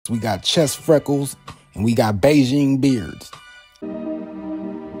We got chest freckles, and we got Beijing beards.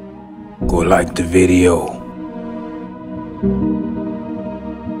 Go like the video.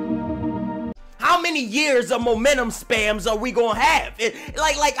 How many years of momentum spams are we gonna have?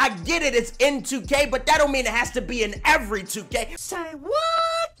 Like I get it, it's in 2K, but that don't mean it has to be in every 2K. Say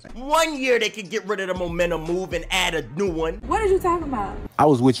what? 1 year they could get rid of the momentum move and add a new one. What are you talking about? I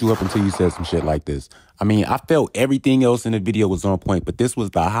was with you up until you said some shit like this. I mean, I felt everything else in the video was on point, but this was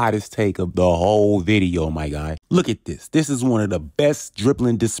the hottest take of the whole video, my guy. Look at this. This is one of the best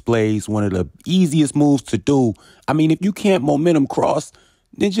dribbling displays, one of the easiest moves to do. I mean, if you can't momentum cross,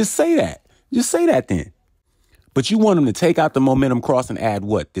 then just say that. Just say that then. But you want him to take out the momentum cross and add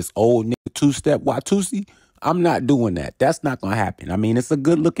what? This old nigga two-step Watusi? I'm not doing that. That's not going to happen. I mean, it's a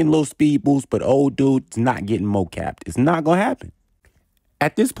good-looking little speed boost, but old dude's not getting mo-capped. It's not going to happen.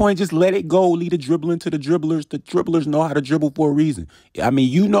 At this point, just let it go. Leave the dribbling to the dribblers. The dribblers know how to dribble for a reason. I mean,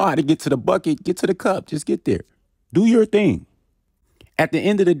 you know how to get to the bucket, get to the cup. Just get there. Do your thing. At the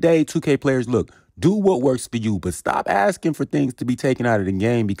end of the day, 2K players, look, do what works for you, but stop asking for things to be taken out of the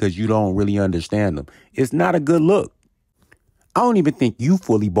game because you don't really understand them. It's not a good look. I don't even think you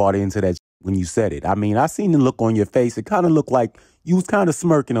fully bought into that when you said it. I mean, I seen the look on your face. It kind of looked like you was kind of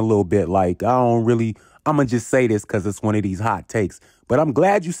smirking a little bit like, I'm going to just say this because it's one of these hot takes. But I'm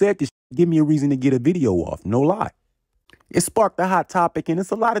glad you said this. Give me a reason to get a video off. No lie. It sparked a hot topic, and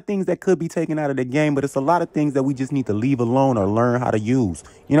it's a lot of things that could be taken out of the game, but it's a lot of things that we just need to leave alone or learn how to use.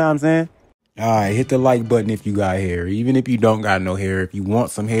 You know what I'm saying? All right, hit the like button if you got hair. Even if you don't got no hair, if you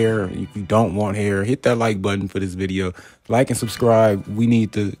want some hair, if you don't want hair, hit that like button for this video. Like and subscribe. We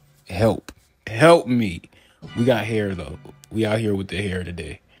need to help. Help me. We got hair, though. We out here with the hair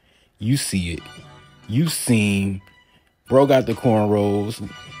today. You see it. You seen. Bro got the cornrows.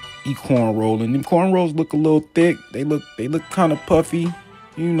 He cornrolling. Them cornrows look a little thick. They look kind of puffy.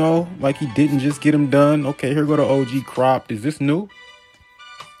 You know, like he didn't just get them done. Okay, here go the OG cropped. Is this new?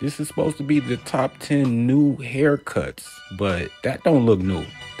 This is supposed to be the top 10 new haircuts, but that don't look new.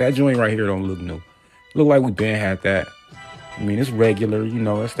 That joint right here don't look new. Look like we been had that. I mean, it's regular, you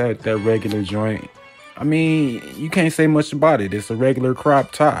know, it's that regular joint. I mean, you can't say much about it. It's a regular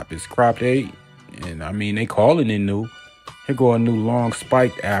crop top. It's cropped 8. And I mean, they calling it new. Here go a new long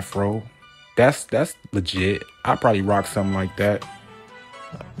spiked afro. That's legit. I probably rock something like that.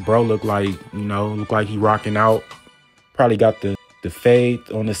 Bro look like he rocking out. Probably got the fade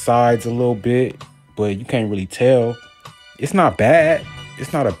on the sides a little bit, but you can't really tell. It's not bad.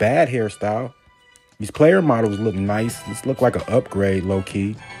 It's not a bad hairstyle. These player models look nice. This look like an upgrade,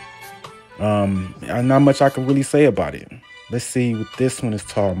 low-key. Not much I can really say about it. Let's see what this one is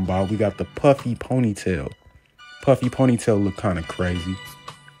talking about. We got the puffy ponytail. Puffy ponytail look kind of crazy.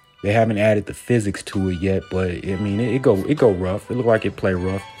 They haven't added the physics to it yet, but I mean, it go rough. It look like it play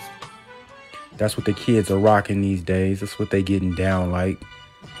rough. That's what the kids are rocking these days. That's what they getting down like.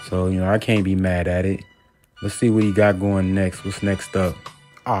 So, you know, I can't be mad at it. Let's see what he got going next. What's next up?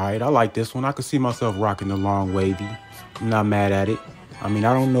 All right, I like this one. I could see myself rocking the long wavy. I'm not mad at it. I mean,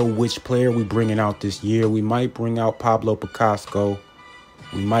 I don't know which player we bringing out this year. We might bring out Pablo Picasso.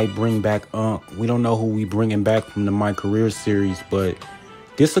 We might bring back Unk. We don't know who we bringing back from the My Career series, but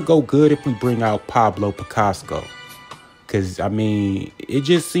this will go good if we bring out Pablo Picasso. Because, I mean, it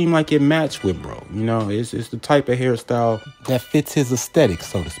just seemed like it matched with bro. You know, it's the type of hairstyle that fits his aesthetic,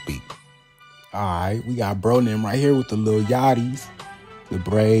 so to speak. All right, we got bro them right here with the little yachties. The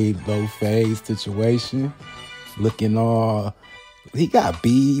braid, low fade situation. Looking all... He got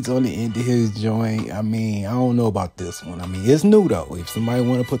beads on the end of his joint. I mean, I don't know about this one. I mean, it's new, though. If somebody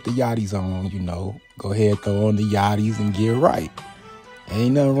want to put the yachties on, you know, go ahead, throw on the yachties and get right.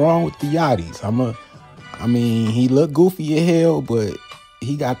 Ain't nothing wrong with the yachties. I mean, he look goofy as hell, but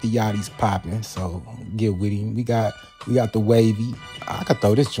he got the yachties popping, so get with him. We got the wavy. I could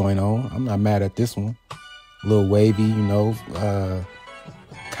throw this joint on. I'm not mad at this one. A little wavy, you know,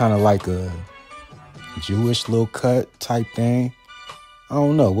 kind of like a Jewish little cut type thing. I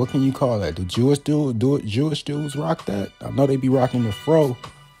don't know. What can you call that? Do Jewish dudes rock that? I know they be rocking the fro.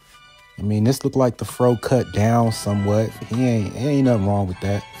 I mean, this look like the fro cut down somewhat. Ain't nothing wrong with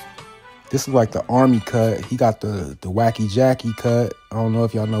that. This is like the army cut. He got the Wacky Jackie cut. I don't know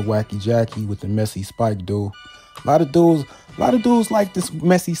if y'all know Wacky Jackie with the messy spike dude. A lot of dudes like this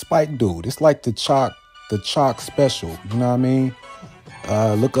messy spike dude. It's like the chalk special. You know what I mean?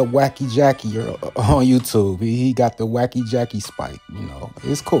 Look up Wacky Jackie on YouTube. He got the Wacky Jackie spike. You know,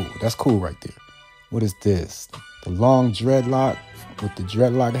 it's cool. That's cool right there. What is this? The long dreadlock with the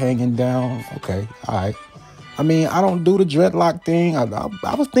dreadlock hanging down. Okay, all right. I mean, I don't do the dreadlock thing. I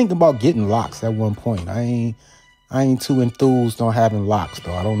was thinking about getting locks at one point. I I ain't too enthused on having locks,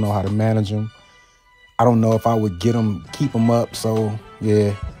 though. I don't know how to manage them. I don't know if I would keep them up. So,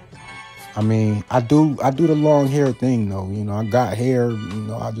 yeah. I mean, I do the long hair thing, though. You know, I got hair. You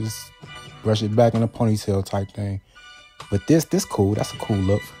know, I just brush it back in a ponytail type thing. But this cool. That's a cool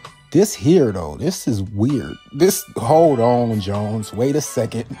look. This here, though, this is weird. Hold on, Jones. Wait a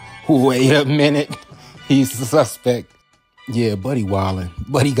second. Wait a minute. He's the suspect. Yeah, Buddy wildin'.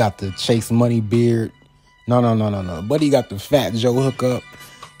 Buddy got the Chase Money beard. No. Buddy got the Fat Joe hookup.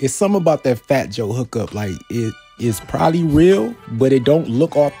 It's something about that Fat Joe hookup. Like, it is probably real, but it don't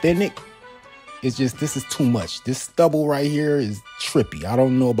look authentic. It's just, this is too much. This stubble right here is trippy. I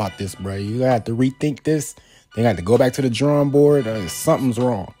don't know about this, bro. You have to rethink this. They got to go back to the drawing board. Something's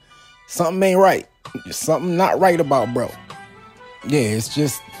wrong. Something ain't right. There's something not right about bro. Yeah, it's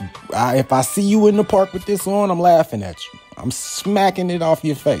just, if I see you in the park with this on, I'm laughing at you. I'm smacking it off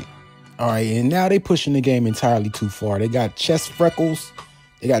your face. All right, and now they pushing the game entirely too far. They got chest freckles.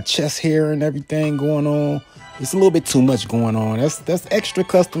 They got chest hair and everything going on. It's a little bit too much going on. That's extra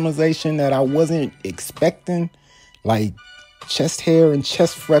customization that I wasn't expecting. Like, chest hair and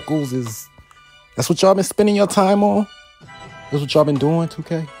chest freckles that's what y'all been spending your time on? That's what y'all been doing,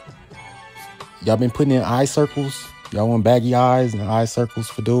 2K? Y'all been putting in eye circles? Y'all want baggy eyes and eye circles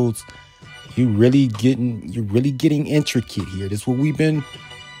for dudes? You're really getting intricate here. This what we've been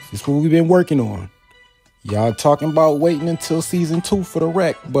working on. Y'all talking about waiting until season 2 for the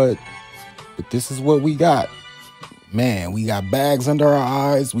rec, but this is what we got. Man, we got bags under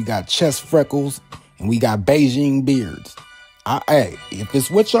our eyes, we got chest freckles, and we got Beijing beards. Hey, if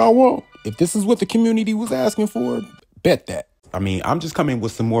it's what y'all want, if this is what the community was asking for, bet that. I mean, I'm just coming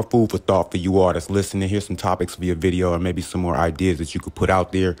with some more food for thought for you all that's listening. Here's some topics for your video, or maybe some more ideas that you could put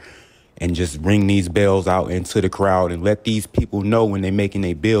out there and just ring these bells out into the crowd and let these people know when they're making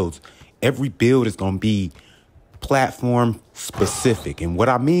their builds. Every build is going to be platform specific. And what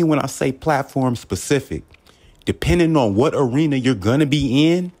I mean when I say platform specific, depending on what arena you're going to be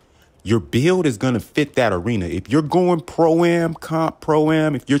in, your build is going to fit that arena. If you're going pro-am, comp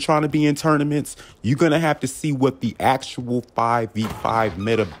pro-am, if you're trying to be in tournaments, you're going to have to see what the actual 5v5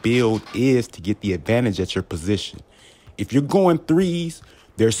 meta build is to get the advantage at your position. If you're going threes,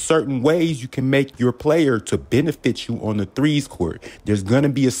 there's certain ways you can make your player to benefit you on the threes court. There's going to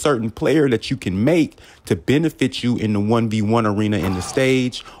be a certain player that you can make to benefit you in the 1v1 arena in the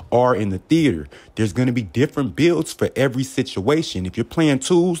stage or in the theater. There's going to be different builds for every situation. If you're playing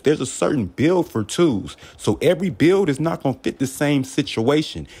twos, there's a certain build for twos. So every build is not going to fit the same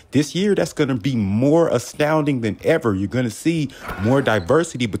situation. This year, that's going to be more astounding than ever. You're going to see more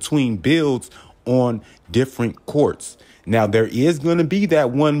diversity between builds on different courts. Now, there is going to be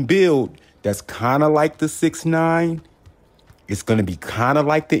that one build that's kind of like the 6'9". It's going to be kind of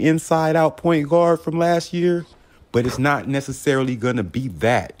like the inside-out point guard from last year, but it's not necessarily going to be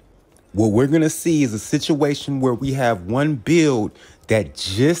that. What we're going to see is a situation where we have one build that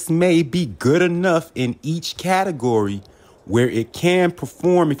just may be good enough in each category where it can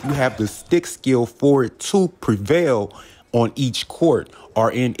perform if you have the stick skill for it to prevail on each court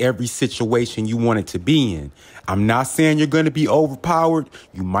or in every situation you want it to be in. I'm not saying you're going to be overpowered.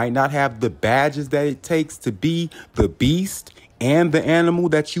 You might not have the badges that it takes to be the beast and the animal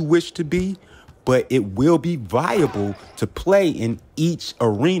that you wish to be, but it will be viable to play in each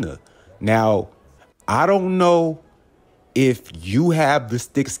arena. Now, I don't know if you have the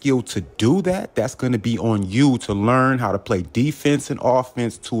stick skill to do that. That's going to be on you to learn how to play defense and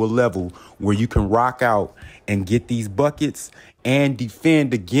offense to a level where you can rock out and get these buckets and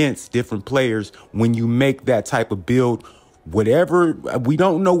defend against different players when you make that type of build. Whatever, we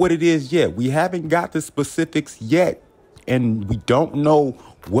don't know what it is yet. We haven't got the specifics yet, and we don't know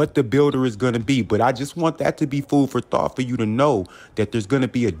what the builder is going to be. But I just want that to be food for thought for you to know that there's going to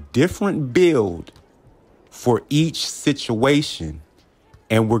be a different build for each situation,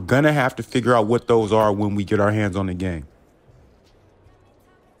 and we're going to have to figure out what those are when we get our hands on the game.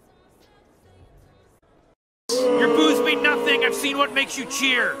 Your booze mean nothing. I've seen what makes you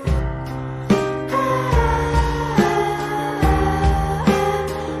cheer.